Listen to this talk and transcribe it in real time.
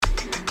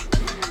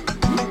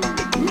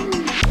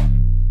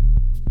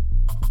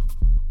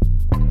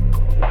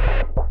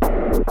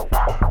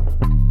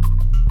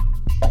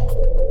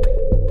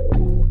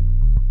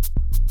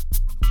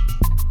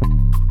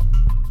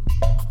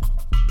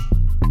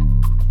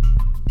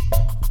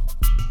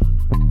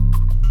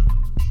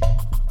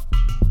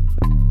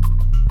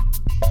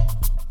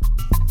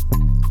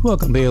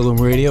Welcome to Heirloom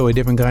Radio, a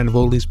different kind of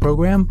oldies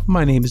program.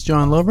 My name is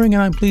John Lovering,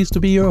 and I'm pleased to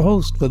be your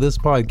host for this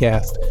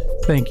podcast.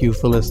 Thank you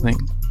for listening.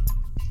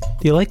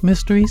 Do you like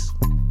mysteries?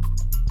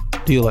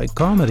 Do you like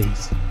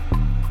comedies?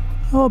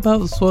 How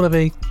about sort of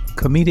a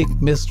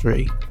comedic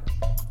mystery?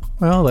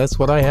 Well, that's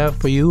what I have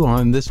for you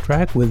on this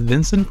track with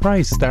Vincent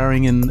Price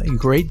starring in a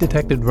great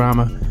detective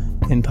drama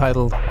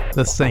entitled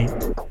The Saint.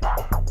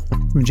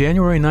 From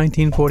January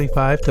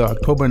 1945 to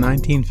October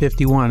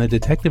 1951, a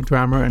detective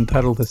drama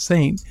entitled The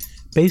Saint,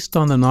 based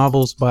on the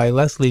novels by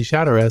Leslie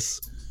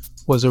Charteris,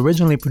 was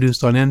originally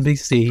produced on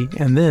NBC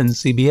and then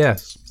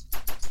CBS.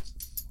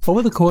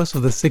 Over the course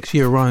of the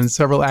 6-year run,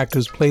 several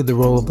actors played the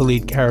role of the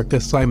lead character,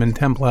 Simon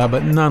Templar,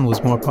 but none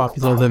was more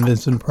popular than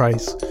Vincent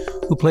Price,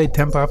 who played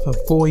Templar for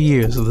 4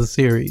 years of the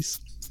series.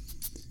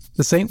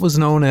 The Saint was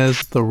known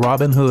as the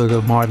Robin Hood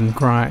of modern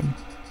crime.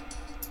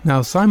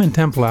 Now, Simon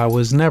Templar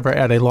was never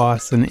at a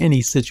loss in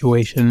any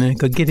situation and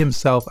could get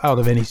himself out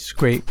of any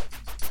scrape.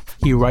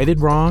 He righted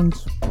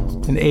wrongs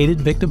and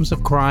aided victims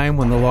of crime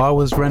when the law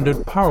was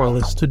rendered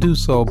powerless to do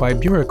so by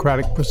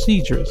bureaucratic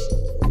procedures.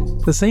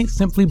 The Saint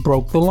simply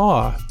broke the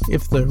law,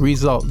 if the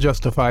result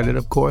justified it,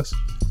 of course.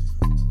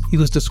 He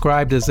was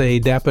described as a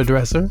dapper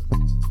dresser,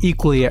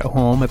 equally at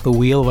home at the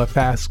wheel of a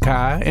fast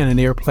car, in an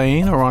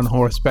airplane, or on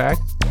horseback,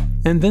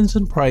 and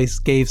Vincent Price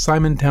gave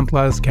Simon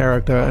Templar's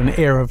character an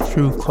air of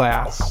true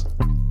class.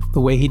 The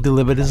way he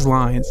delivered his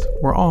lines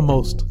were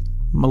almost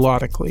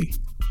melodically.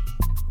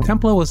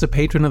 Templar was a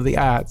patron of the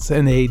arts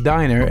and a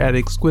diner at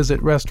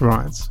exquisite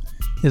restaurants.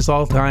 His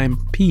all-time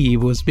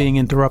peeve was being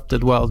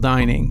interrupted while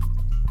dining.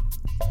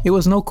 It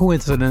was no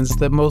coincidence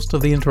that most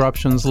of the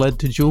interruptions led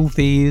to jewel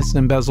thieves,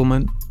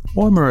 embezzlement,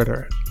 or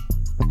murder.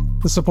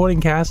 The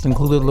supporting cast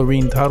included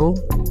Lorene Tuttle,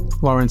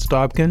 Lawrence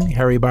Dobkin,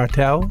 Harry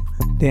Bartell,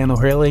 Dan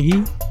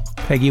O'Herlihy,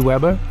 Peggy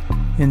Weber,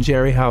 and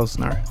Jerry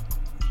Hausner.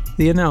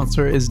 The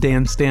announcer is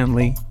Dan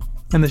Stanley,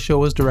 and the show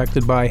was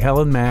directed by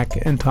Helen Mack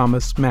and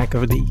Thomas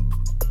McAvity.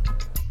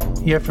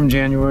 Here from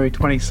January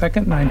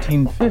 22nd,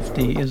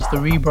 1950, is the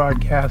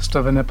rebroadcast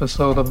of an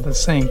episode of The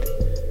Saint,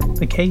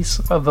 The Case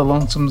of the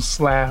Lonesome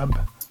Slab.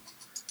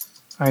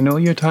 I know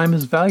your time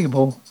is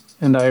valuable,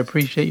 and I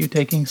appreciate you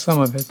taking some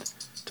of it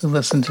to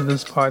listen to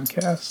this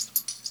podcast.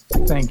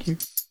 Thank you.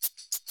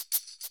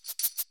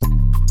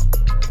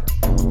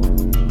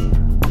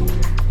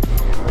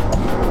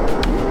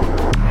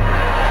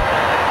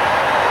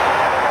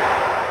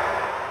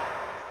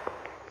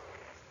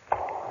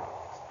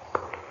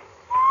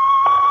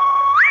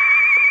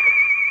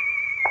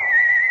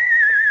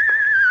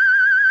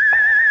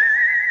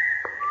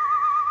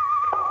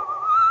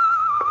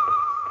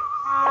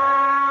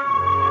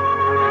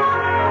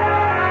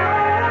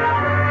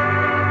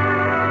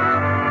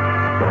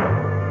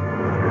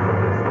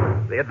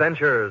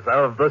 Adventures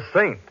of the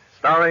Saint,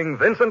 starring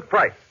Vincent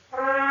Price. The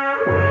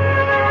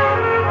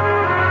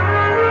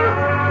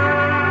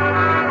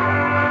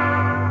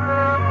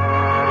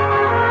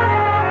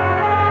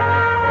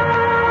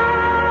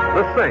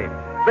Saint,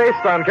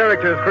 based on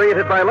characters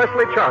created by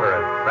Leslie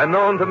Charteris and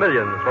known to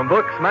millions from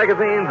books,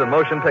 magazines, and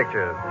motion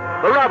pictures.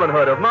 The Robin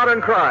Hood of modern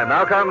crime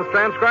now comes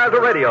transcribed to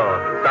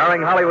radio,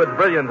 starring Hollywood's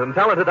brilliant and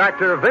talented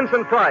actor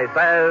Vincent Price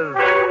as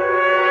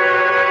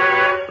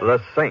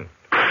The Saint.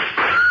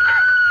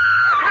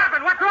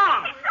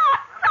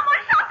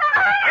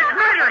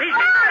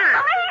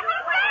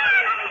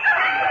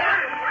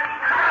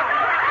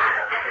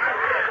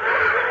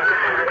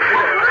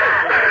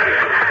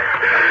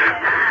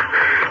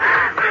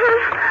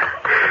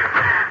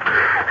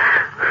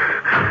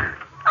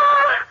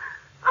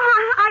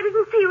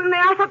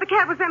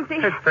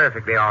 It's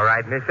perfectly all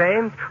right, Miss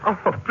Ames. Oh,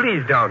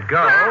 please don't go.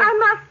 I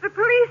must. The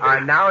police are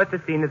now at the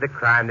scene of the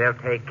crime. They'll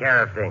take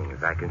care of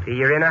things. I can see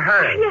you're in a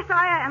hurry. Yes,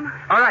 I am.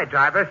 All right,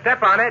 driver,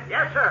 step on it.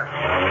 Yes, sir.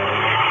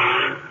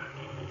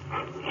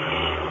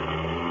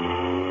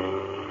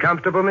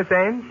 Comfortable, Miss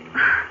Ames?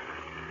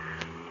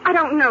 I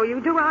don't know you,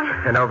 do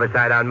I? An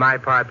oversight on my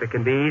part that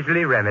can be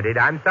easily remedied.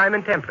 I'm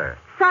Simon Templar.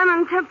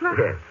 Simon Templar?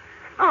 Yes.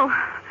 Oh,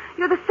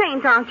 you're the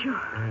Saint, aren't you?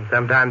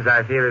 Sometimes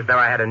I feel as though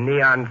I had a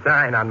neon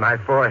sign on my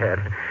forehead.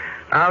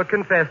 I'll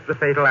confess the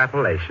fatal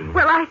appellation.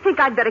 Well, I think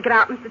I'd better get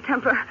out, Mr.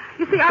 Templar.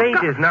 You see,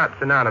 Saint is not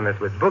synonymous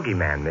with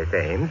boogeyman, Miss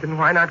Ames, and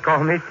why not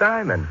call me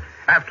Simon?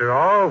 After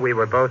all, we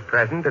were both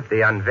present at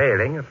the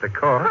unveiling of the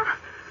corpse.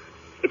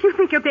 If you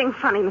think you're being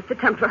funny, Mr.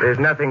 Templar. There's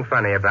nothing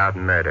funny about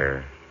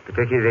murder,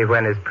 particularly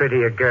when as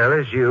pretty a girl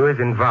as you is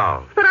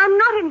involved. But I'm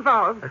not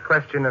involved. A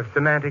question of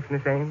semantics,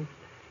 Miss Ames.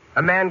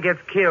 A man gets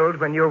killed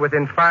when you're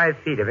within 5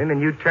 feet of him and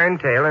you turn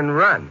tail and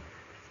run.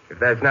 If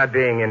that's not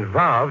being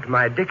involved,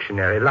 my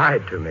dictionary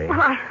lied to me.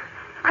 Well,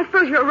 I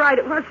suppose you're right.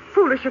 It was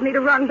foolish of me to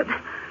run, but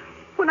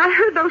when I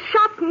heard those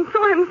shots and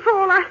saw him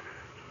fall,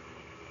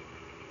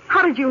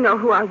 How did you know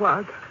who I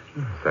was?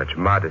 Such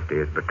modesty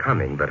is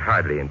becoming, but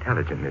hardly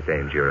intelligent, Miss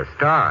Ames. You're a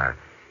star.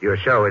 Your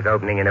show is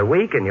opening in a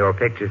week, and your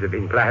pictures have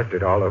been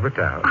plastered all over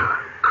town. Oh,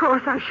 of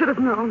course, I should have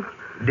known.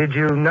 Did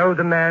you know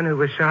the man who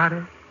was shot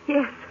at?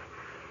 Yes.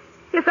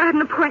 Yes, I had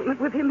an appointment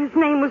with him. His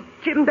name was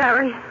Jim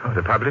Barry. Oh,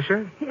 the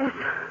publisher? Yes.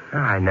 Oh,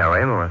 I know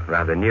him, or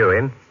rather knew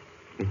him.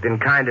 He's been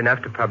kind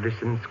enough to publish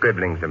some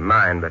scribblings of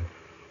mine, but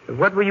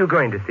what were you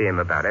going to see him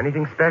about?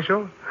 Anything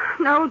special?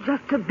 No,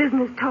 just a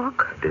business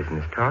talk.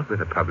 Business talk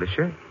with a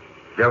publisher?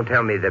 Don't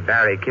tell me the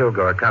Barry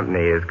Kilgore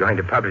Company is going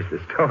to publish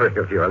the story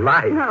of your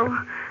life. No,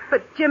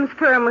 but Jim's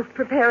firm was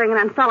preparing an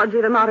anthology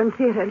of the modern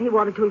theater, and he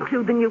wanted to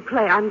include the new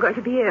play I'm going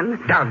to be in.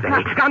 Down,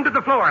 Betty. Down to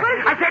the floor.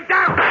 I said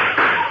down!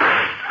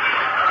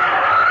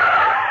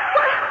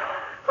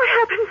 What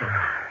happened?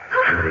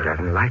 Somebody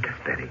doesn't like us,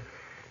 Betty.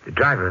 The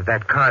driver of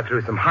that car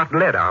threw some hot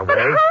lead our way. But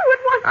how? It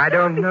wasn't. I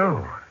don't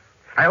know.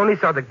 I only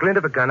saw the glint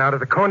of a gun out of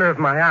the corner of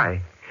my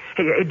eye.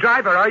 Hey,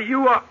 driver, are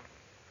you...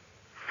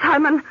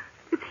 Simon,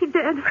 is he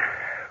dead?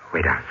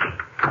 Wait, I'll see.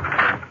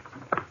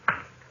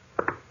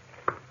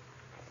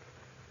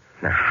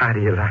 Now, how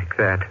do you like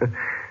that?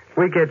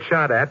 We get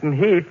shot at and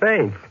he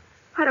faints.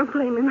 I don't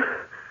blame him.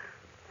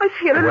 I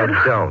feel a Well,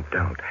 little...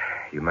 don't.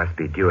 You must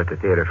be due at the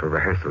theater for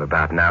rehearsal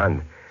about now,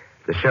 and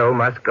the show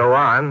must go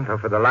on, though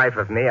for the life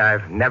of me,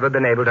 I've never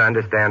been able to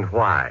understand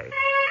why.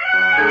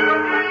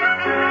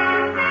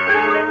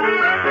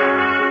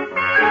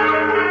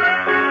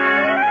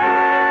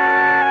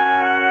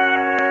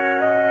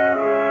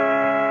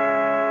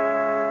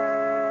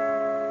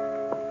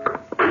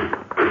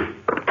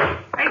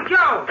 Hey,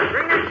 Joe,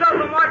 bring that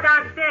sofa more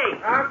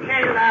downstage.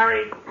 Okay,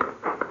 Larry.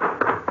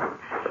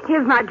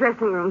 Here's my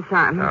dressing room,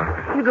 Simon.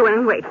 Oh. You go in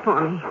and wait for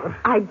me.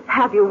 I'd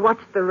have you watch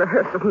the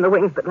rehearsal from the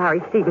wings, but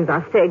Larry Stevens,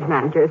 our stage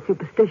manager, is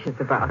superstitious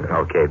about it.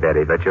 Okay,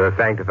 Betty, but your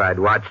sanctified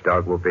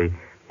watchdog will be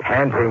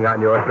panting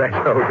on your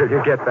threshold till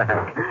you get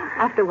back.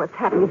 After what's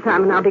happened,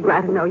 Simon, I'll be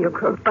glad to know you're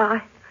close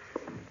by.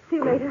 See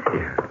you later.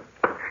 Yeah.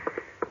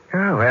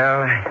 Oh,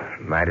 well,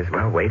 might as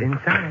well wait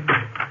inside.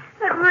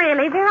 But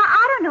really, Vera,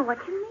 I don't know what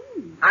you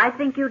mean. I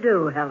think you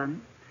do,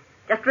 Helen.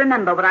 Just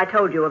remember what I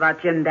told you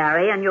about Jim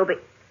Barry, and you'll be...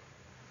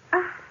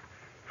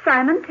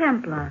 Simon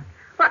Templar.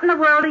 What in the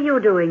world are you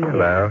doing here?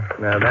 Hello.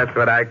 Now, that's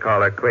what I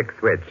call a quick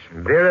switch.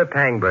 Vera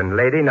Pangburn,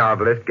 lady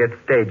novelist, gets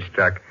stage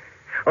struck.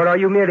 Or are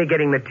you merely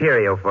getting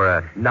material for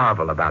a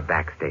novel about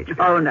backstage?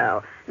 Oh,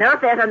 no. No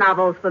theater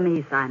novels for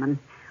me, Simon.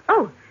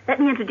 Oh, let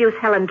me introduce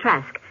Helen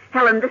Trask.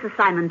 Helen, this is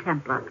Simon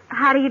Templar.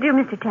 How do you do,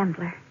 Mr.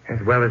 Templar? As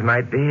well as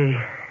might be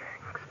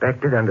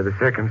expected under the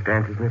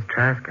circumstances, Miss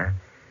Trask. I'm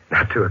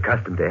not too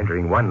accustomed to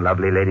entering one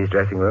lovely lady's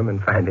dressing room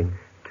and finding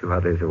two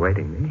others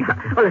awaiting me.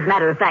 Well, as a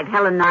matter of fact,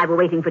 Helen and I were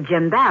waiting for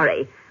Jim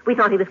Barry. We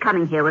thought he was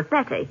coming here with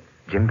Betty.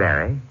 Jim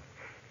Barry?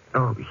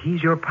 Oh,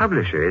 he's your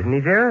publisher, isn't he,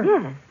 Vera?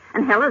 Yes,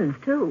 and Helen's,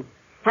 too.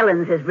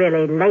 Helen's his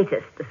really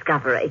latest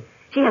discovery.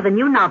 She has a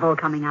new novel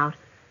coming out.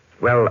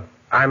 Well,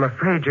 I'm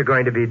afraid you're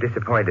going to be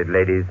disappointed,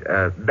 ladies.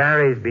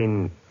 Barry's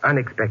been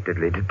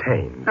unexpectedly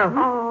detained.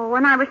 Oh,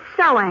 and I was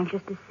so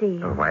anxious to see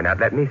you. Oh, why not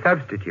let me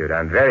substitute?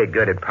 I'm very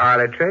good at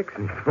parlor tricks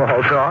and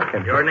small talk.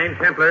 And Your name,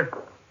 Templar?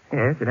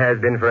 Yes, it has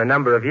been for a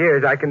number of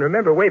years. I can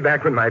remember way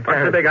back when my What's the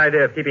parents... big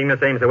idea of keeping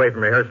Miss Ames away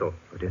from rehearsal?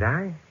 Oh, did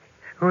I?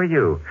 Who are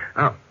you?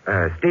 Oh,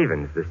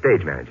 Stevens, the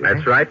stage manager.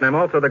 That's right, and I'm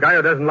also the guy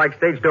who doesn't like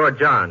stage door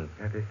John.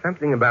 Now, there's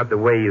something about the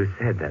way you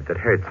said that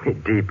hurts me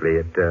deeply.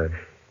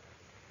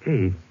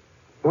 Hey,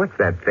 what's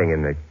that thing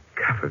in the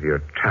cuff of your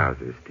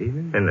trousers,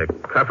 Stevens? In the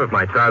cuff of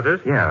my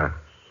trousers? Yeah,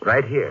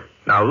 right here.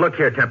 Now, look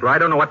here, Templar. I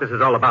don't know what this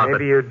is all about,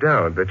 Maybe you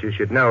don't, but you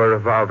should know a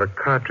revolver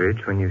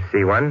cartridge when you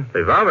see one. but...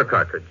 Revolver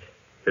cartridge.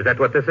 Is that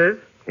what this is?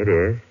 It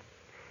is.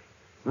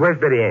 Where's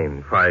Betty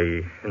Ames? Why,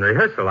 in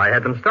rehearsal, I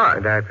had them start.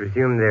 And I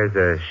presume there's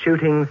a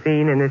shooting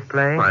scene in this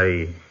play?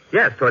 Why,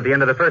 yes, toward the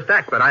end of the first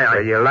act, but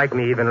Well, you'll like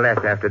me even less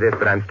after this,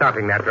 but I'm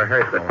stopping that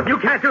rehearsal. You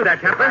can't do that,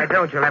 If Templar. I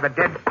don't, you'll have a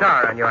dead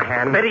star on your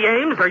hand. Betty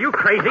Ames, are you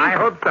crazy? I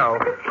hope so.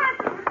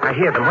 I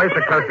hear them. Where's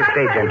the closest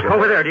stage entrance?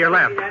 Over there, to your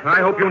left. I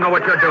hope you know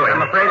what you're doing.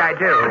 I'm afraid I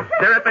do.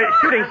 They're at the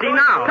shooting scene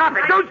now. Stop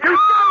it. Don't shoot.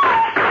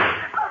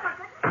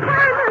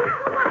 Simon!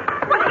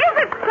 What is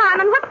it,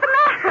 Simon? What's the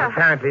matter?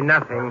 Apparently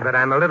nothing, but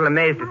I'm a little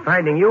amazed at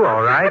finding you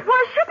all right. But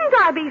why shouldn't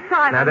I be,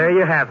 Simon? Now, there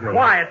you have me.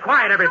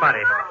 Quiet, everybody.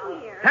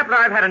 Templar,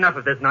 I've had enough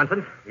of this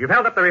nonsense. You've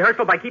held up the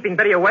rehearsal by keeping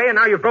Betty away, and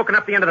now you've broken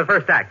up the end of the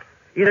first act.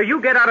 Either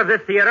you get out of this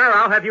theater, or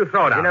I'll have you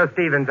thrown out. You know,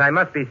 Stevens, I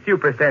must be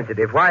super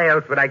sensitive. Why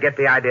else would I get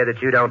the idea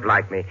that you don't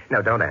like me?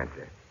 No, don't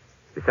answer.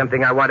 There's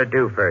something I want to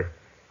do first.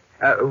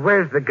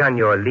 Where's the gun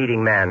your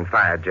leading man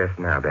fired just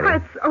now, Betty? Well,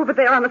 it's over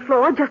there on the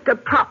floor, just a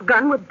prop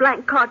gun with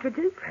blank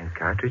cartridges. And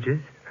cartridges?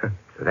 So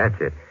that's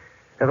it.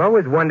 I've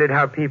always wondered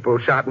how people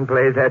shot in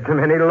plays had so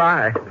many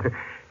lives.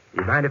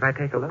 You mind if I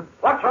take a look?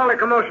 What's all the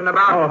commotion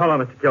about? Oh, hello,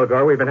 Mr.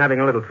 Kilgore. We've been having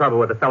a little trouble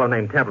with a fellow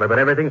named Templar, but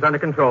everything's under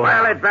control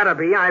Well, now. it better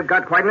be. I've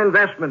got quite an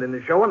investment in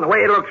the show, and the way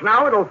it looks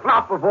now, it'll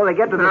flop before they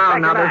get to the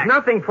second Now, there's act.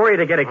 nothing for you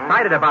to get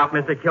excited about,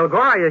 Mr.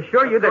 Kilgore. I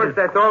assure you Of that course, it's...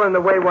 that's all in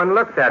the way one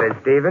looks at it,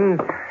 Stevens.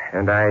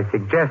 And I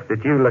suggest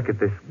that you look at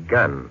this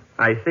gun.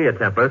 I see it,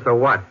 Templar. So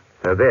what?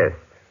 So this.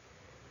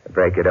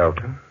 Break it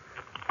open.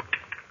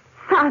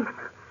 Simon,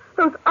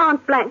 those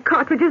aren't blank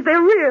cartridges.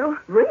 They're real.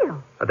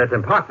 Real? That's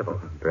impossible.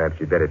 Perhaps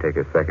you'd better take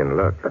a second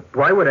look.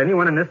 Why would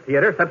anyone in this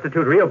theater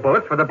substitute real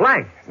bullets for the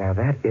blank? Now,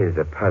 that is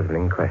a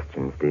puzzling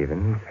question,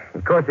 Stevens.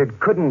 Of course, it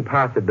couldn't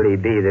possibly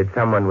be that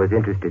someone was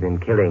interested in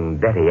killing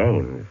Betty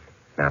Ames.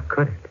 Now,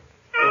 could it?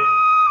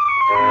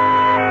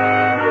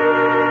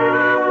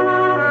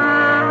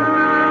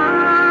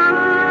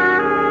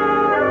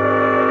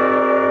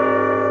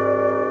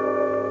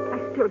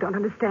 still don't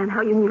understand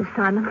how you knew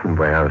Simon.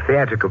 Well,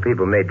 theatrical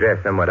people may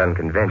dress somewhat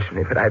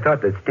unconventionally, but I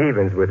thought that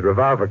Stevens, with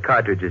revolver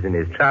cartridges in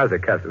his trouser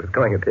cuffs, was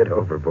going a bit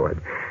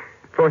overboard.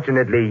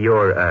 Fortunately,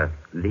 your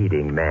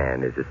leading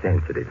man is a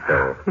sensitive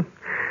soul.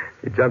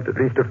 He jumped at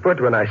least a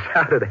foot when I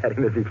shouted at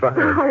him as he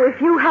fired. Oh,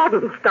 if you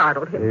hadn't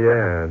startled him.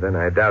 Yeah, then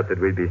I doubt that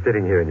we'd be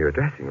sitting here in your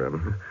dressing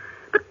room.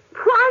 But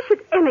why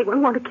should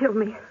anyone want to kill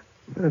me?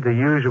 The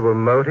usual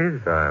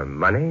motives are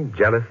money,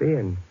 jealousy,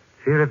 and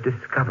fear of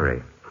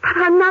discovery. But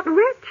I'm not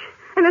rich,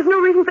 and there's no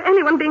reason for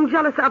anyone being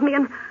jealous of me,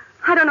 and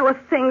I don't know a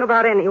thing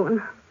about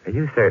anyone. Are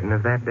you certain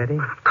of that, Betty?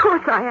 Of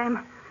course I am.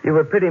 You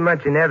were pretty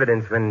much in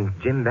evidence when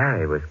Jim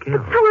Barry was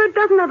killed. But so were a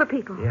dozen other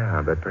people.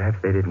 Yeah, but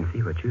perhaps they didn't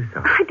see what you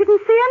saw. I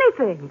didn't see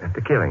anything. At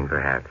the killing,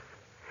 perhaps.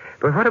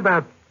 But what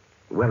about,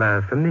 well,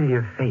 a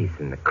familiar face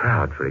in the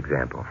crowd, for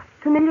example?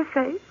 Familiar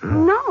face?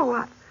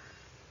 No.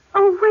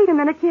 Oh, wait a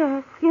minute.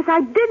 Yes,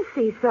 I did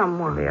see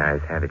someone. And the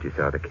eyes have it you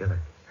saw the killer.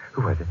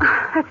 Who was it?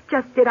 That's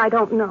just it. I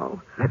don't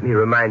know. Let me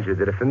remind you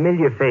that a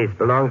familiar face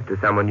belongs to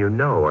someone you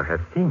know or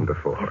have seen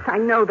before. Yes, I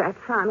know that,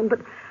 Simon, but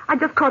I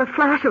just caught a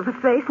flash of the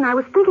face, and I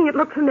was thinking it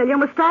looked familiar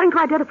and was starting to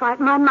identify it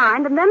in my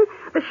mind, and then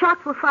the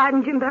shots were fired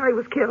and Jim Barry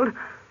was killed,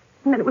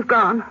 and then it was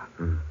gone.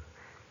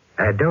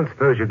 I don't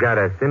suppose you got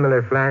a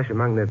similar flash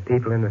among the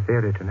people in the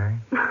theater tonight?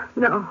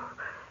 No.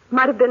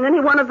 Might have been any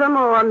one of them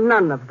or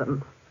none of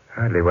them.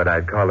 Hardly what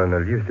I'd call an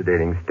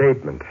elucidating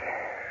statement.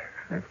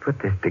 Let's put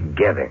this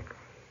together.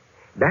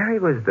 Barry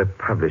was the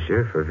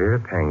publisher for Vera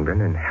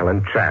Pangburn and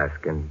Helen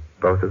Trask, and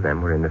both of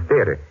them were in the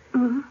theater.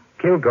 Mm-hmm.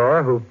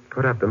 Kilgore, who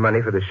put up the money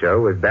for the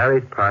show, was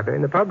Barry's partner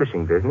in the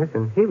publishing business,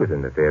 and he was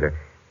in the theater.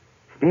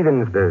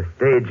 Stevens, the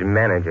stage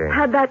manager...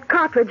 Had that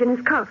cartridge in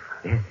his cuff.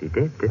 Yes, he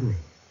did, didn't he?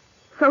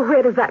 So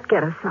where does that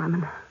get us,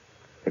 Simon?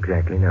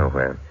 Exactly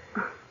nowhere.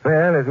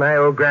 Well, as my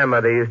old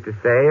grandmother used to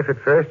say, if at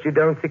first you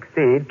don't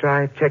succeed,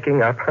 try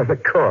checking up on the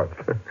corpse.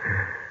 Come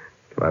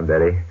on,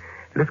 Betty.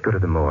 Let's go to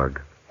the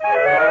morgue.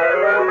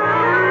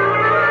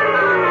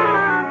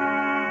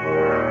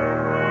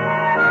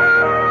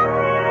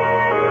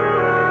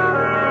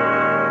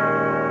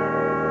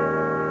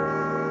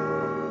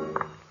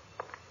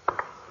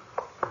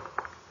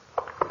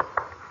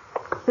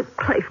 This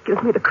place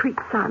gives me the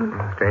creeps, Simon.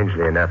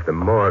 Strangely enough, the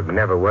morgue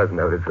never was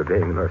noted for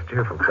being the most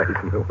cheerful place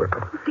in the world.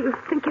 Do you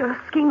think your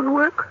scheme will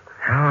work?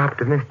 How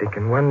optimistic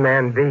can one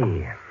man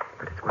be?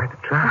 But it's worth a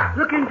try.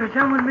 Looking for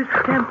someone,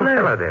 Mr. Templar.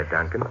 Hello there,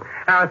 Duncan.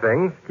 How are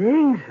things?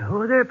 Things?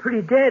 Oh, they're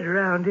pretty dead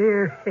around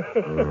here.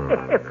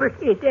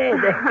 Pretty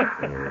dead.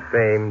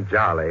 Same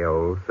jolly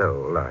old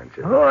soul, aren't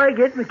you? Oh, I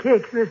get my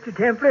kicks, Mr.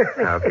 Templar.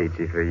 How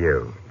peachy for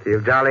you.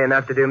 Feel jolly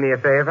enough to do me a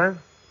favor?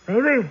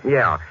 Favor?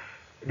 Yeah.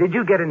 Did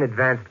you get an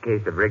advanced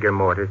case of rigor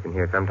mortis in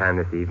here sometime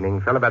this evening?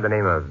 Fellow by the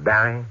name of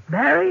Barry?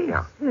 Barry?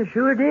 Yeah.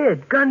 Sure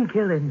did. Gun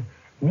killing.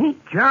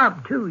 Neat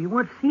job, too. You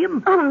want to see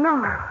him? Oh,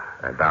 no.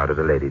 I bow to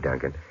the lady,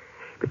 Duncan.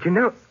 But you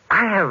know,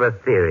 I have a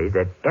theory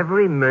that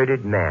every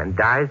murdered man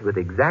dies with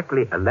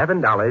exactly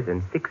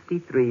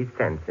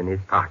 $11.63 in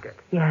his pocket.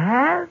 You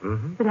have?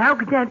 Mm-hmm. But how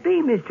could that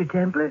be, Mr.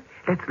 Templar?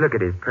 Let's look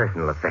at his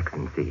personal effects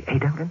and see. Hey,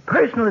 Duncan?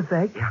 Personal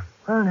effect? Yeah.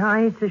 Well, now,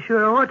 I ain't so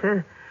sure I ought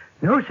to.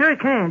 No, sir,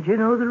 can't. You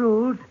know the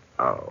rules.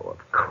 Oh,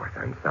 of course.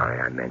 I'm sorry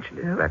I mentioned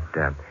it. But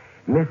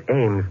Miss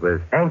Ames was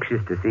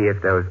anxious to see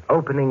if those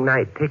opening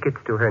night tickets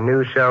to her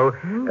new show,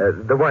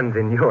 the ones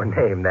in your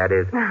name, that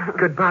is,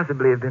 could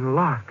possibly have been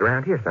lost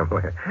around here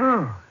somewhere.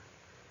 Oh.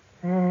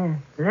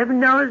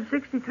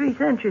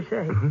 $11.63, you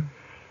say? Mm-hmm.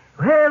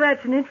 Well,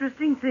 that's an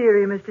interesting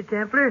theory, Mr.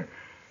 Templar.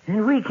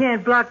 And we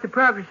can't block the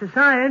progress of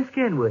science,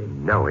 can we?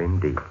 No,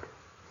 indeed.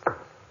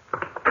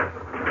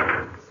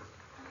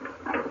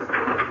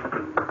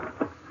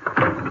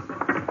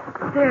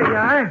 There you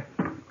are.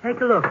 Take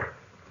a look.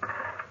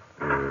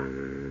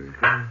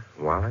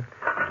 Wallet,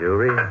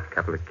 jewelry, a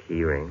couple of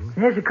key rings.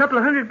 There's a couple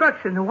of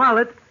 $100 in the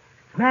wallet.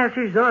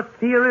 Smashes our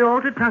theory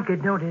all to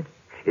Tunket, don't it?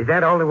 Is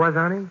that all there was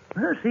on him?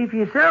 Well, see for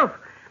yourself.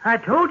 I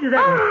told you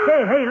that.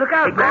 Hey, look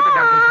out. Hey, grab it,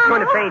 Duncan. She's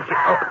going to faint you.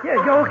 Oh.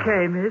 Yeah,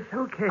 okay, miss.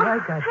 Okay, I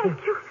got you.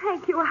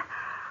 Thank you.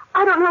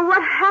 I don't know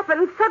what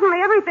happened.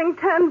 Suddenly everything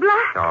turned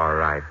black. All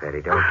right,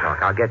 Betty, don't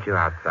talk. I'll get you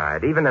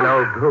outside. Even an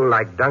old ghoul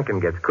like Duncan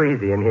gets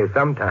queasy in here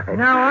sometimes.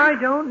 No, I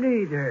don't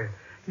neither.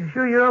 You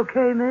sure you're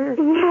okay, miss?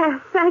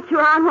 Yes, thank you.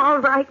 I'm all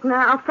right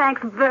now.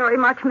 Thanks very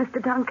much, Mr.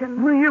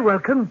 Duncan. Well, you're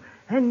welcome.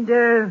 And,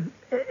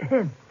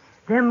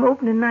 them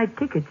opening night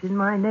tickets in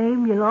my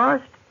name you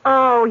lost?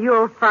 Oh,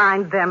 you'll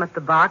find them at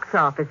the box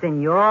office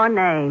in your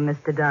name,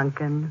 Mr.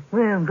 Duncan.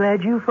 Well, I'm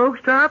glad you folks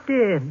dropped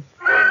in.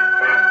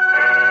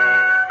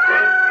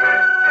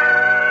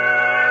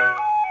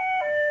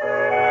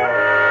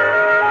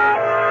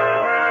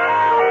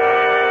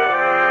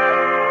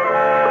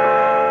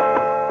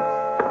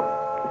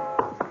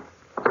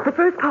 The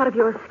first part of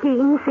your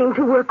scheme seemed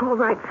to work all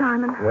right,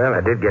 Simon. Well,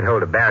 I did get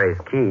hold of Barry's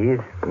keys,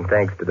 and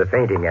thanks to the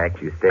fainting act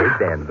you staged,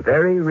 and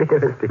very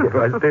realistic it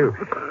was, too.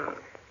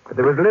 But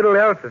there was little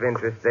else of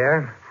interest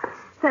there.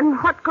 Then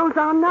what goes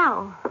on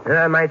now?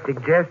 I might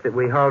suggest that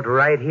we halt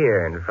right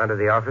here in front of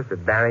the office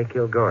of Barry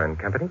Kilgore and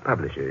Company,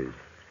 publishers.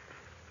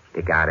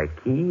 Take out a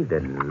key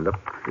that looks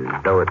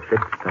as though it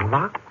fits the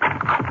lock.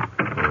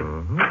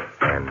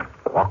 And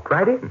walk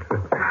right in.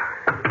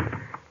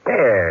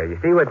 There, you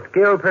see what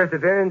skill,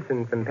 perseverance,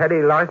 and some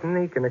petty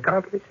larceny can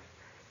accomplish?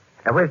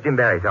 Now, where's Jim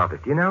Barry's office?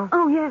 Do you know?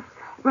 Oh, yes.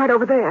 Right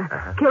over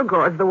there.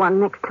 Kilgore's the one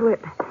next to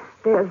it.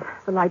 There's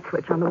the light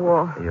switch on the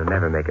wall. You'll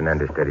never make an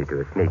understudy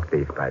to a sneak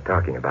thief by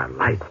talking about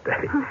lights,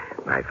 Betty.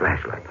 My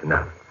flashlight's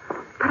enough.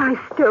 But I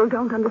still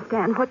don't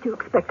understand what you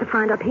expect to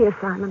find up here,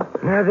 Simon.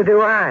 Neither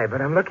do I,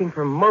 but I'm looking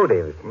for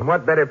motives. And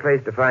what better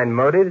place to find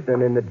motives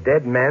than in the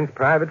dead man's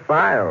private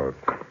files?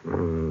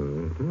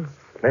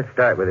 Let's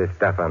start with this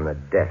stuff on the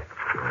desk.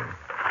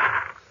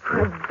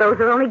 Those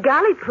are only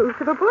galley proofs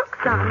of a book,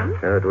 Simon.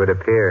 So it would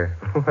appear.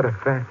 What a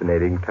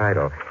fascinating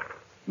title.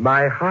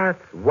 My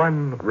Heart's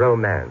One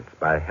Romance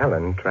by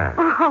Helen Trask.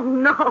 Oh,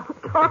 no.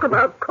 Talk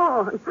about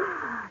corn.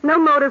 No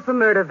motive for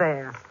murder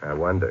there. I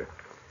wonder.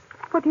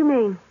 What do you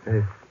mean?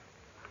 This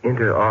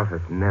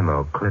inter-office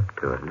memo clipped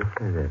to it. Listen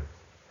to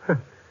this.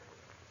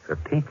 For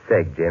Pete's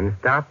sake, Jim,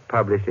 stop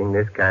publishing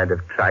this kind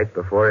of tripe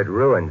before it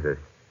ruins us.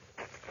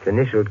 It's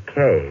initialed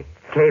K.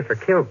 K for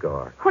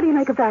Kilgore. What do you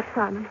make of that,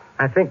 Simon?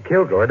 I think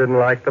Kilgore didn't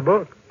like the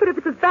book. But if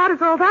it's as bad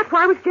as all that,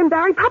 why was Jim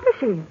Barry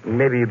publishing it?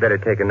 Maybe you better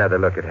take another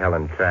look at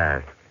Helen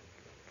Trask.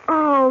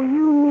 Oh,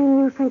 you mean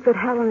you think that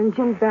Helen and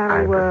Jim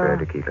Barry I were...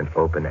 prefer to keep an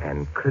open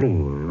and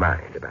clean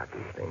mind about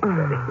these things,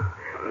 Betty.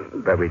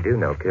 But we do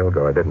know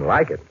Kilgore didn't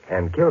like it.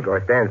 And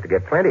Kilgore stands to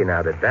get plenty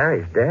now that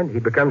Barry's dead. He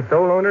becomes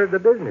sole owner of the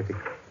business.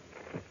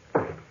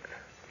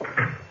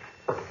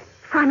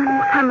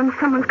 Simon,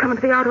 someone's coming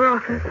to the outer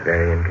office. That's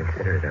very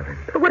inconsiderate of him.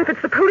 But what if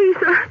it's the police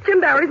or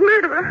Jim Barry's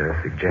murderer?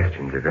 Those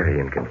suggestions are very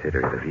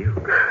inconsiderate of you.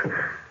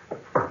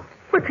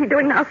 What's he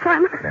doing now,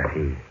 Simon? Not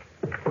he.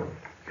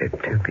 There are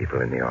two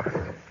people in the office.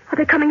 Are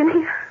they coming in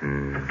here?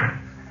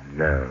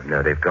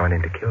 No, they've gone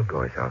into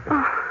Kilgore's office.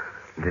 Oh.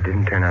 They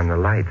didn't turn on the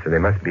lights, so they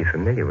must be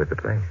familiar with the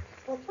place.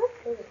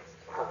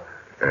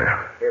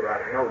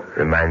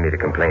 Remind me to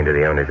complain to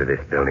the owners of this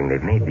building.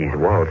 They've made these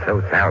walls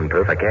so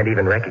soundproof I can't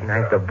even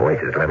recognize the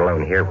voices, let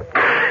alone hear...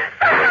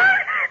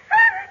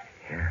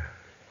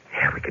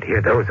 Yeah, we could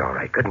hear those all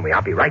right, couldn't we?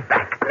 I'll be right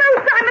back. No,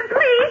 Simon,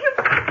 please.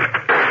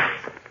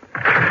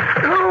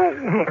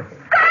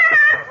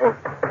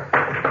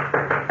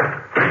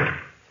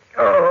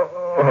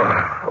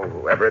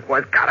 Whoever it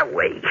was got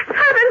away.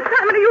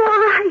 Simon, are you all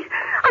right?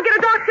 I'll get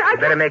a doctor.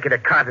 Better make it a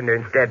carpenter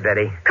instead,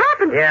 Betty.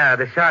 Carpenter? Yeah,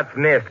 the shots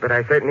missed, but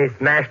I certainly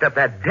smashed up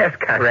that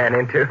desk I ran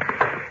into.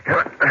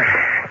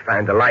 Let's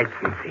find the lights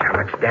and see how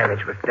much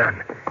damage was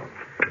done.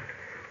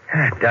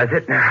 That does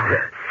it now.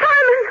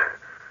 Simon!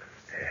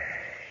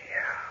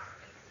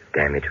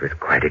 Damage was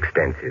quite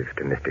extensive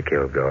to Mr.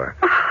 Kilgore.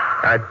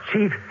 Our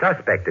chief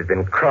suspect has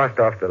been crossed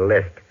off the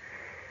list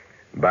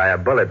by a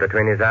bullet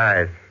between his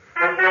eyes.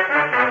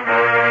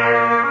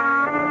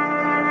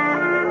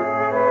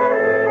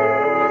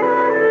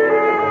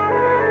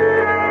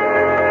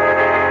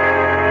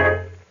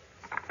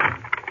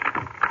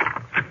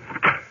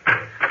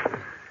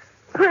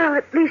 Well,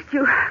 at least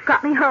you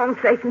got me home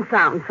safe and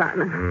sound,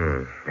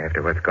 Simon.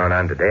 After what's gone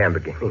on today, I'm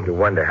beginning to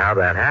wonder how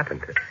that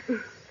happened.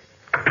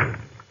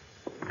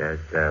 Does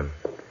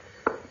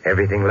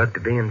everything look to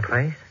be in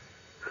place?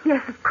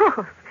 Yes, of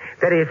course.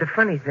 Betty, it's a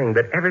funny thing,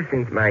 but ever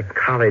since my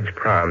college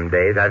prom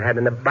days, I've had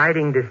an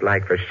abiding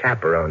dislike for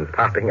chaperones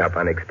popping up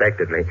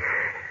unexpectedly.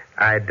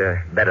 I'd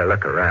better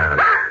look around.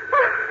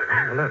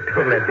 Oh, look,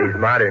 don't let these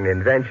modern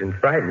inventions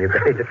frighten you,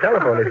 Betty. The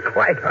telephone is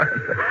quite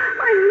harmless.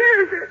 My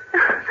nerves are...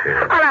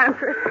 Sure. I'll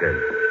answer it. Good.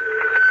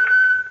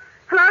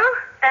 Hello?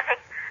 Betty,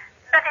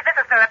 this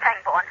is Vera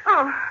Pangborn.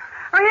 Oh,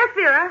 yes,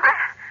 Vera.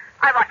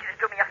 I want you to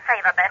do me a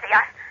favor, Betty.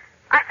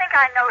 I think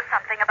I know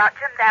something about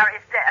Jim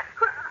Barry's death.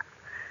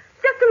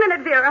 Just a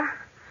minute, Vera.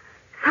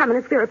 Simon,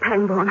 it's Vera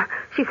Pangborn.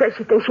 She says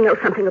she thinks she knows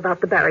something about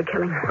the Barry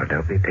killing. Well,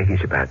 don't be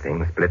piggish about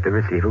things. Split the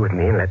receiver with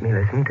me and let me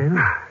listen, too.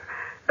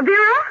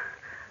 Vera?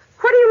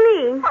 What do you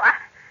mean? Well,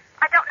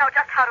 I don't know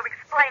just how to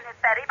explain it,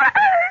 Betty, but...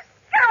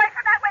 Get away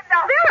from that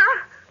window! Vera!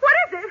 What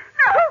is it?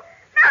 No!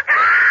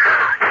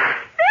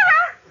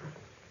 Vera!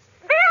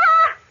 Vera!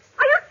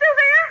 Are you still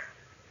there?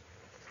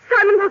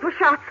 Simon, those were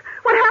shots.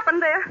 What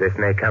happened there? This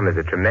may come as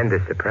a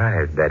tremendous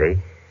surprise, Betty,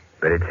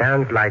 but it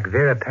sounds like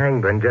Vera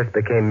Pangborn just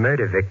became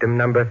murder victim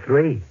number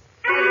 3.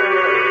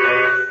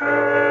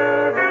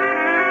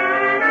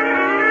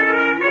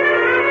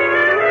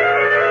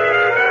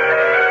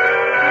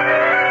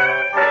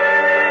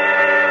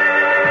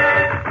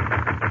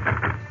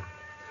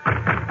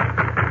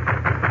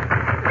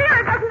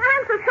 Vera doesn't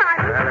answer,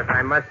 Simon. Well, if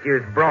I must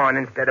use brawn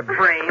instead of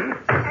brains...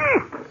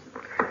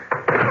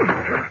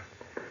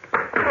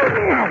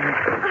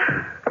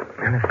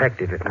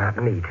 Ineffective, if not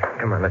neat.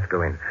 Come on, let's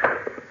go in.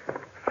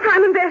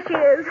 Simon, there she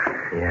is.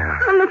 Yeah.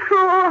 On the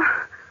floor.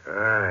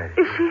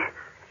 Is she?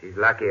 She's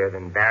luckier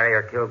than Barry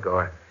or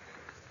Kilgore.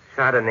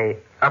 Shot in the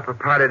upper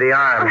part of the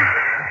arm.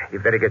 You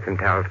better get some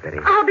towels, Betty.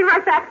 I'll be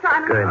right back,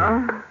 Simon.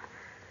 Good.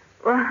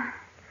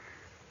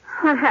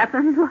 What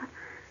happened?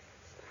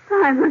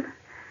 Simon.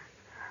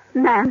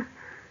 Man,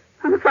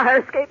 On the fire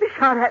escape, he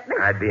shot at me.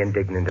 I'd be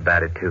indignant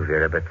about it too,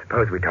 Vera, but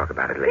suppose we talk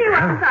about it later. Here you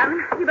are,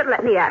 Simon. You better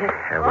let me at it.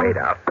 Wait,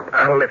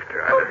 I'll lift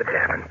her out of the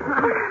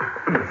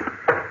Davenport.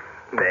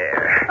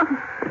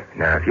 There.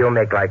 Now, if you'll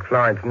make like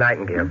Florence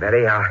Nightingale,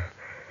 Betty,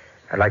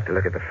 I'd like to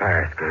look at the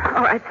fire escape.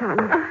 All right,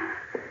 Simon.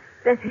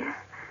 Betty,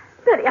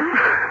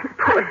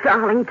 poor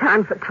darling,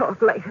 time for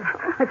talk later.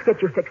 Let's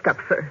get you fixed up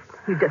first.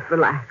 You just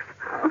relax.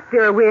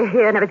 Vera, we're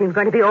here and everything's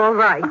going to be all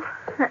right.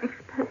 Thanks,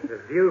 Betty. The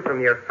view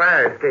from your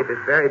fire escape is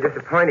very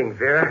disappointing,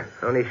 Vera.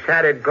 Only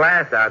shattered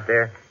glass out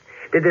there.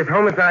 Did this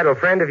homicidal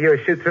friend of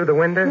yours shoot through the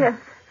window? Yes.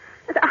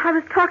 I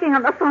was talking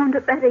on the phone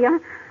to Betty.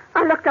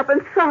 I looked up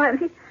and saw him.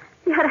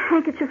 He had a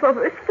handkerchief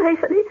over his face,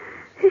 and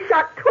he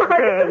shot twice.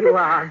 There you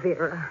are,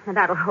 Vera. And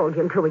that'll hold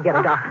you until we get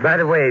a doctor. By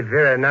the way,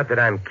 Vera, not that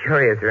I'm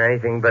curious or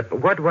anything, but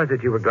what was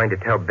it you were going to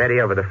tell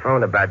Betty over the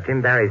phone about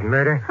Jim Barry's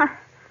murder?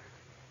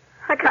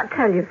 I can't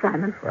tell you,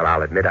 Simon. Well,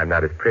 I'll admit I'm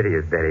not as pretty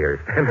as Betty or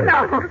as feminine.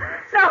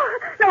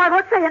 No, I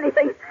won't say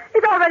anything.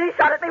 He's already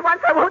shot at me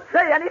once. I won't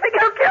say anything.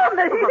 He'll kill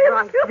me. All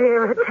right,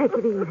 Vera, take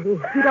it easy.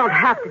 You don't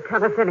have to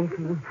tell us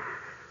anything.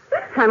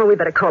 Simon, we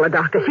better call a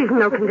doctor. She's in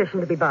no condition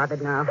to be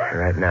bothered now.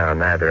 Right now,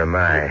 neither am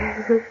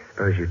I.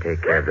 Suppose you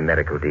take care of the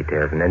medical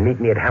details and then meet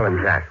me at Helen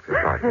Trask's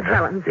apartment. At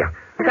Helen's? Yeah.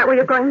 Is that where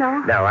you're going now?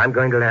 No, I'm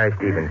going to Larry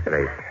Stevens'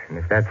 place. And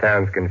if that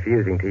sounds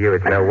confusing to you,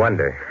 it's no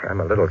wonder. I'm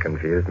a little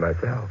confused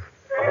myself.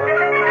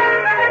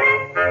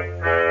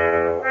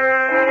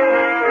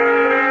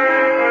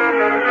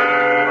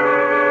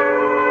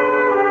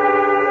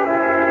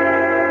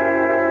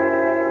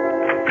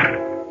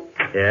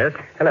 Yes?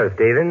 Hello,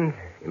 Stevens.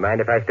 You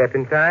mind if I step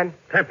inside?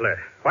 Templar,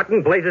 what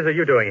in blazes are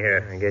you doing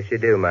here? I guess you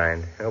do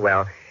mind. Oh,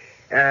 well.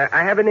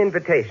 I have an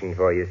invitation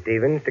for you,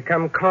 Stevens, to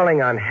come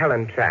calling on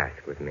Helen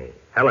Trask with me.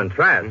 Helen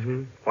Trask?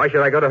 Mm-hmm. Why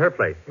should I go to her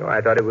place? Oh,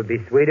 I thought it would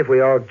be sweet if we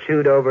all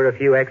chewed over a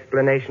few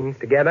explanations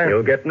together.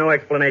 You'll get no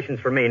explanations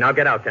from me. Now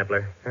get out,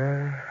 Templar.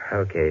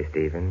 Okay,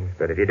 Stevens.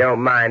 But if you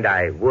don't mind,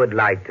 I would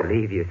like to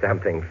leave you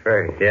something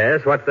first.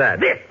 Yes, what's that?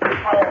 This!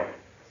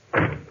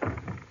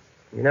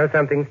 You know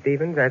something,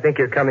 Stevens? I think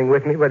you're coming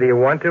with me whether you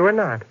want to or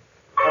not.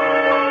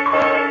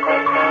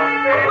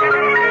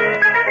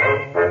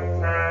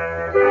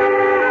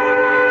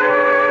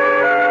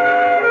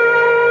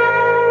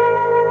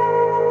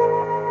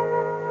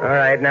 All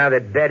right, now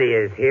that Betty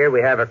is here,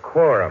 we have a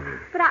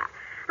quorum. But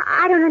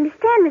I don't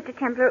understand, Mr.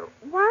 Templar.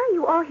 Why are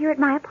you all here at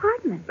my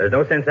apartment? There's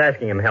no sense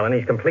asking him, Helen.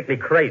 He's completely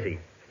crazy.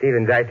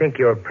 Stevens, I think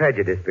you're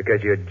prejudiced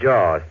because your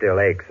jaw still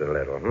aches a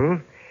little,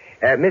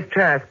 Miss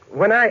Trask,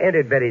 when I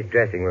entered Betty's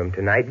dressing room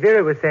tonight,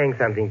 Vera was saying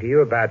something to you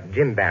about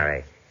Jim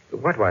Barry.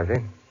 What was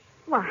it?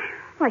 Why,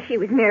 she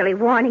was merely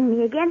warning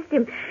me against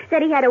him.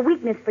 Said he had a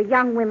weakness for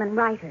young women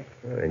writers.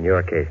 Well, in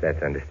your case,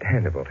 that's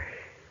understandable.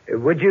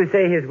 Would you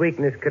say his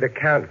weakness could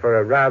account for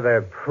a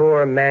rather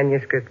poor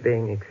manuscript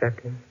being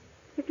accepted?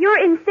 If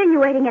you're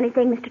insinuating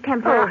anything, Mr.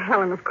 Templar... Oh,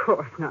 Helen, of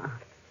course not.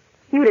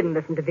 You didn't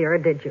listen to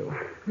Vera, did you?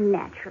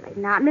 Naturally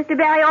not. Mr.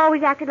 Barry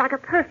always acted like a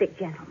perfect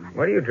gentleman.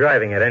 What are you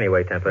driving at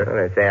anyway, Templar?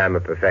 Well, I say I'm a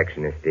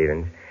perfectionist,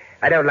 Stevens.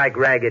 I don't like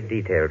ragged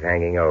details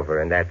hanging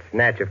over, and that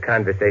snatch of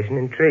conversation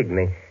intrigued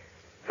me.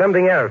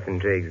 Something else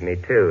intrigues me,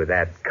 too,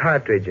 that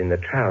cartridge in the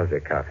trouser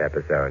cuff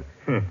episode.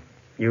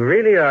 You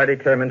really are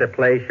determined to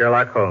play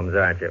Sherlock Holmes,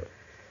 aren't you?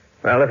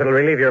 Well, if it'll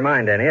relieve your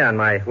mind any, on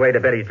my way to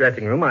Betty's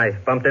dressing room, I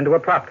bumped into a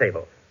prop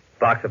table.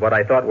 Box of what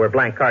I thought were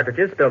blank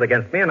cartridges spilled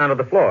against me and onto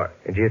the floor.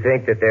 Did you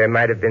think that there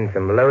might have been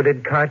some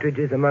loaded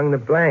cartridges among the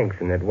blanks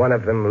and that one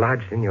of them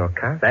lodged in your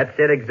cuff? That's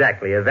it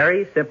exactly. A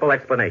very simple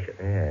explanation.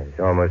 Yeah, it's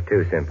almost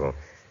too simple.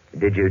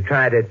 Did you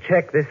try to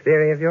check this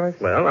theory of yours?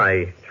 Well,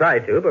 I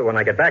tried to, but when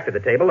I got back to the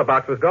table, the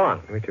box was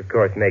gone. Which, of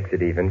course, makes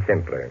it even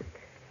simpler.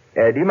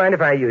 Do you mind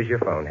if I use your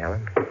phone,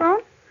 Helen?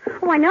 Phone?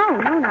 Why, no,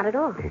 not at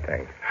all.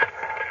 Thanks.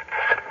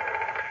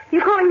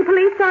 You calling the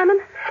police, Simon?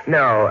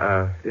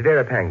 No,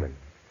 Vera Pangman.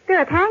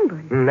 Vera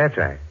Pangman? That's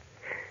right.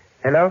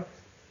 Hello?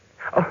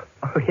 Oh,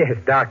 yes,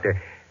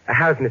 Doctor.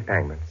 How's Miss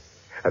Pangman?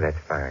 Oh, that's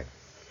fine.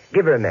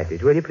 Give her a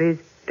message, will you, please?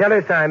 Tell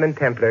her Simon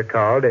Templar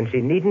called, and she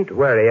needn't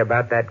worry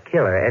about that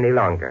killer any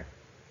longer.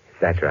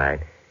 That's right.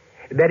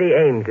 Betty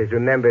Ames has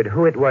remembered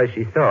who it was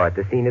she saw at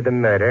the scene of the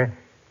murder,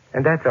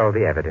 and that's all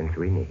the evidence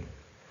we need.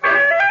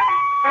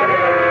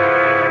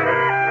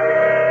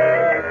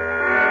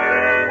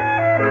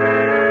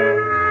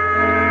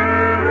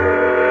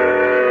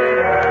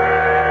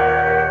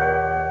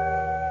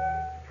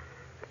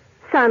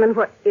 Simon,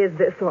 what is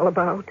this all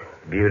about?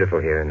 Beautiful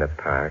here in the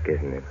park,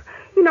 isn't it?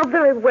 You know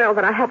very well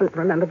that I haven't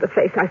remembered the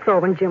face I saw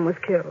when Jim was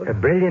killed. A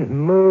brilliant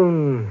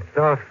moon,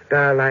 soft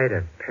starlight,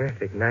 a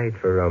perfect night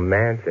for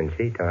romance, and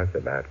she talks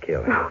about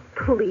killing. Oh,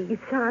 please,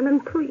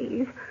 Simon,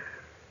 please.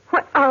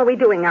 What are we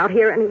doing out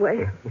here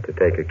anyway? To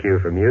take a cue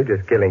from you,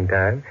 just killing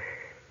time.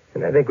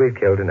 And I think we've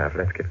killed enough.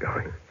 Let's get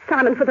going.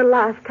 Simon, for the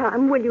last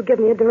time, will you give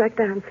me a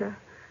direct answer?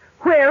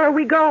 Where are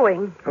we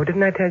going? Oh,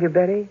 didn't I tell you,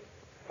 Betty?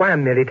 Why,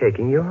 I'm merely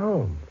taking you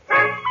home.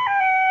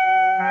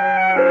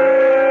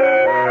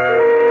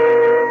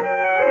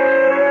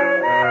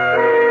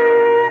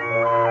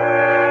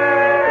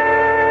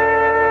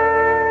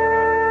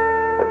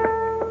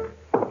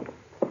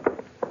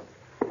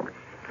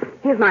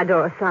 Here's my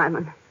door,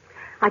 Simon.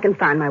 I can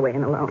find my way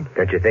in alone.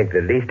 Don't you think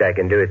the least I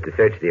can do is to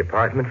search the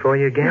apartment for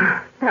you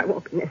again? That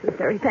won't be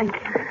necessary, thank you.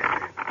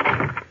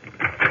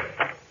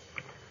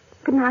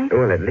 Good night.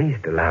 Well, at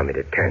least allow me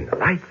to turn the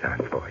lights on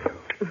for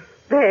you.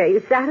 There,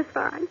 you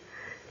satisfied?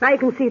 Now you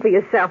can see for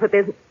yourself that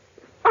there's...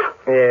 Oh,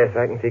 Yes,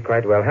 I can see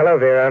quite well. Hello,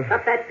 Vera.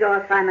 Shut that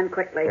door, Simon,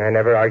 quickly. I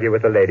never argue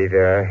with a lady,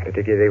 Vera,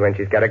 particularly when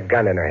she's got a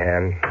gun in her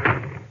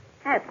hand.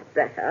 That's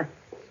better.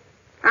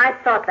 I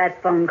thought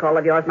that phone call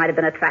of yours might have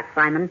been a trap,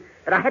 Simon,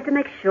 but I had to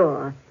make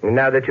sure. And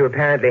now that you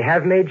apparently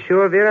have made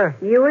sure, Vera?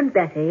 You and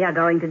Betty are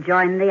going to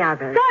join the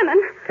others.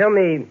 Simon! Tell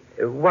me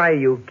why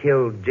you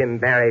killed Jim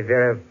Barry,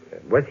 Vera.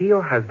 Was he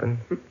your husband?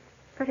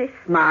 Pretty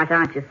smart,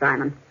 aren't you,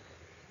 Simon?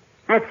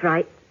 That's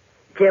right.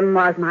 Jim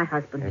was my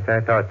husband. Yes, I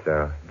thought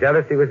so.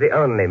 Jealousy was the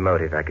only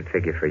motive I could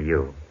figure for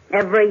you.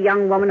 Every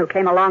young woman who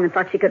came along and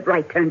thought she could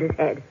write turned his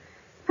head.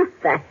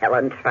 That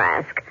Helen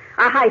Trask.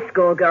 A high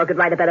school girl could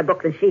write a better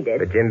book than she did.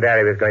 But Jim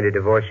Barry was going to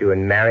divorce you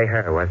and marry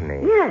her, wasn't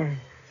he? Yes.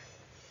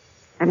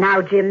 And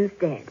now Jim's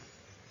dead.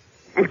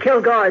 And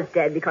Kilgore's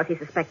dead because he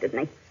suspected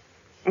me.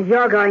 And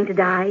you're going to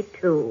die,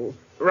 too.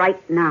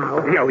 Right now.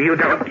 No, you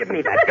don't. Give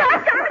me that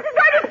gun. She's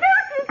going to shoot!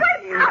 She's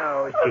going to...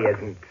 No, she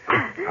isn't.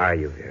 Are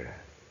you, Vera?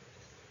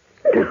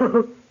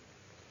 No.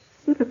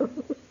 No.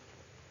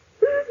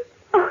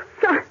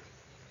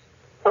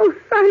 Oh,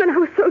 Simon, I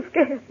was so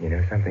scared. You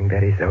know something,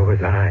 Betty? So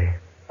was I.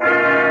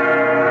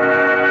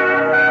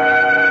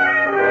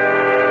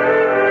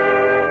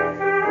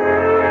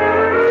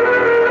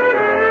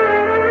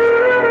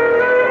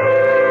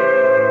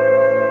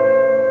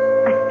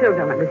 I still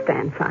don't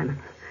understand, Simon.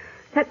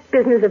 That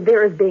business of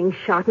Vera's being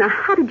shot. Now,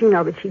 how did you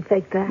know that she'd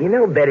faked that? You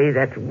know, Betty,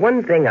 that's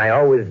one thing I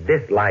always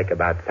dislike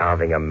about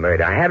solving a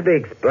murder. I have to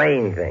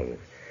explain things.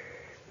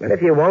 But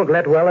if you won't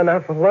let well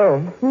enough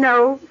alone...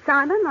 No,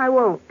 Simon, I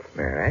won't.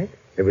 All right.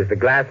 It was the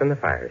glass on the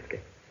fire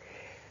escape.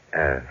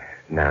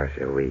 Now,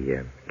 shall we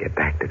get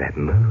back to that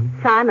moon?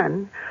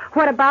 Simon,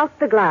 what about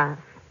the glass?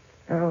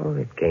 Oh,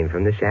 it came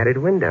from the shattered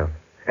window.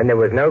 And there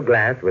was no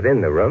glass within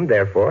the room.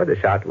 Therefore, the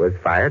shot was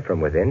fired from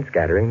within,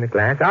 scattering the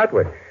glass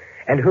outward.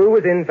 And who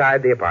was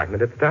inside the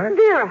apartment at the time?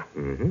 Vera.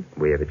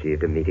 Mm-hmm. We have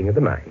achieved a meeting of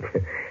the mind.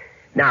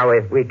 Now,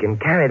 if we can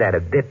carry that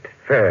a bit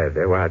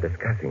further while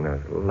discussing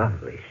those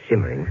lovely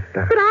shimmering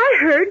stars. But I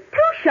heard 2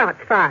 shots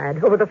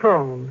fired over the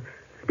phone.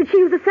 Did she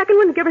use the second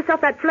one to give herself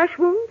that flesh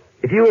wound?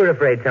 If you were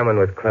afraid someone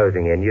was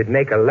closing in, you'd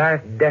make a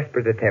last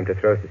desperate attempt to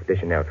throw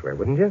suspicion elsewhere,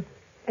 wouldn't you?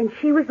 And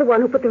she was the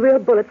one who put the real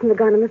bullets in the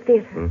gun in the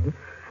theater. Mm-hmm.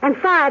 And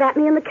fired at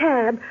me in the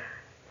cab.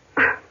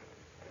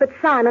 But,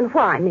 Simon,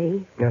 why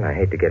me? Well, I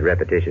hate to get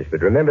repetitious,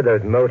 but remember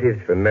those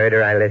motives for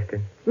murder I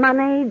listed?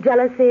 Money,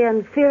 jealousy,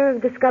 and fear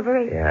of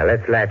discovery? Yeah,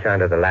 let's latch on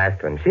to the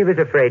last one. She was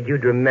afraid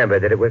you'd remember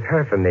that it was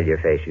her familiar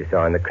face you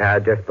saw in the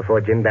crowd just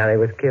before Jim Barry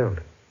was killed.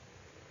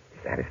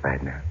 You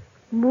satisfied now?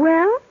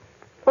 Well,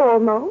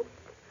 almost.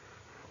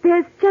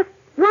 There's just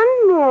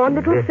one more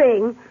little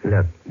thing.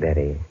 Look,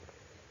 Betty,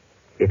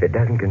 if it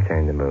doesn't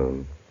concern the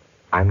moon,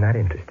 I'm not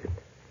interested.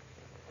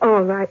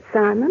 All right,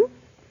 Simon.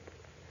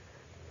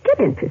 Get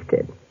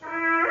interested.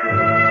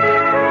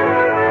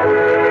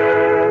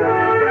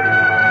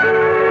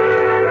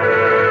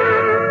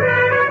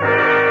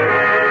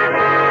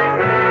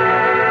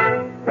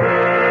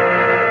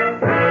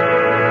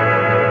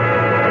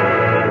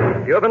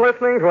 You have been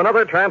listening to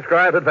another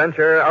transcribed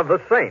adventure of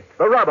the Saint,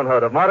 the Robin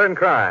Hood of modern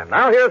crime.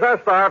 Now here's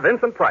our star,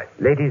 Vincent Price.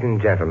 Ladies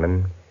and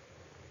gentlemen,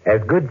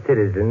 as good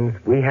citizens,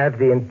 we have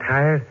the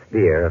entire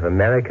sphere of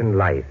American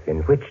life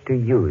in which to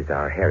use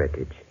our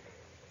heritage.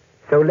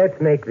 So let's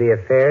make the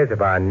affairs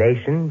of our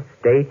nation,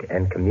 state,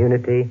 and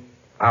community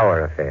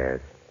our affairs.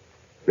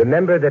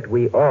 Remember that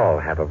we all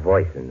have a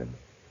voice in them.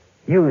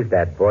 Use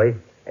that voice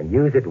and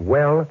use it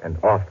well and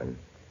often.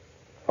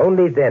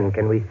 Only then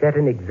can we set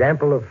an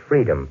example of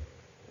freedom,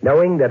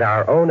 knowing that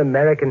our own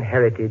American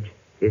heritage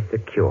is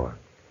secure.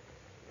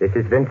 This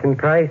is Vincent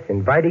Price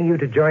inviting you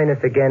to join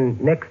us again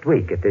next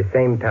week at this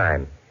same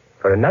time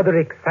for another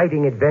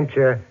exciting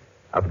adventure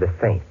of the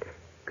Saint.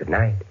 Good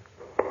night.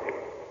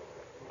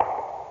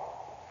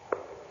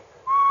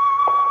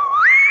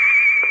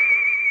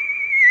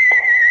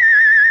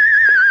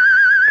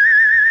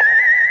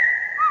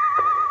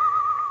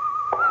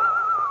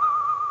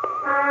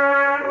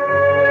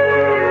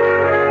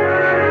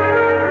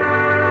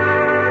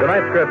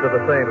 Script of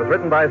The Saint was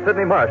written by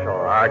Sidney Marshall.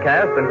 Our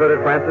cast included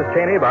Francis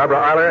Cheney, Barbara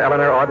Eiler,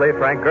 Eleanor Audley,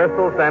 Frank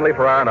Gerstle, Stanley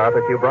Farrar, and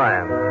Arthur Q.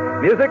 Bryan.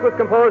 Music was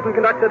composed and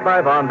conducted by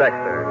Von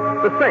Dexter.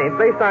 The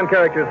Saint, based on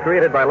characters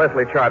created by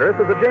Leslie Charteris,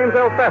 is a James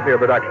L. Safier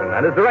production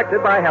and is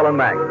directed by Helen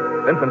Mack.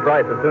 Vincent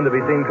Price is soon to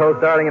be seen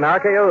co-starring in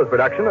RKO's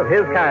production of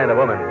His Kind of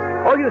Woman.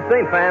 All you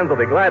Saint fans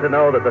will be glad to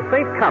know that the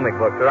Saint comic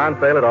books are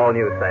on sale at all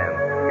newsstands.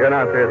 Your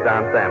announcer is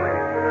Don Stanley.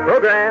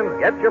 Programs,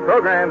 get your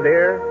programs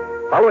here.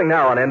 Following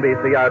now on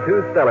NBC are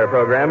 2 stellar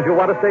programs you'll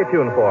want to stay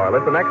tuned for.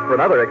 Listen next for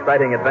another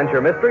exciting adventure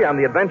mystery on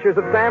the adventures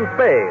of Sam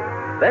Spade.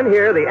 Then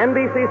hear the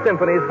NBC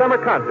Symphony's summer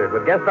concert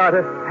with guest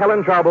artists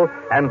Helen Traubel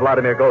and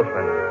Vladimir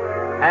Goldsman.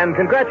 And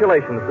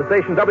congratulations to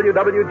station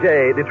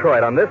WWJ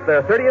Detroit on this,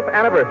 their 30th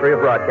anniversary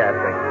of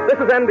broadcasting. This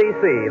is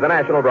NBC, the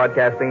National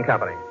Broadcasting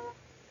Company.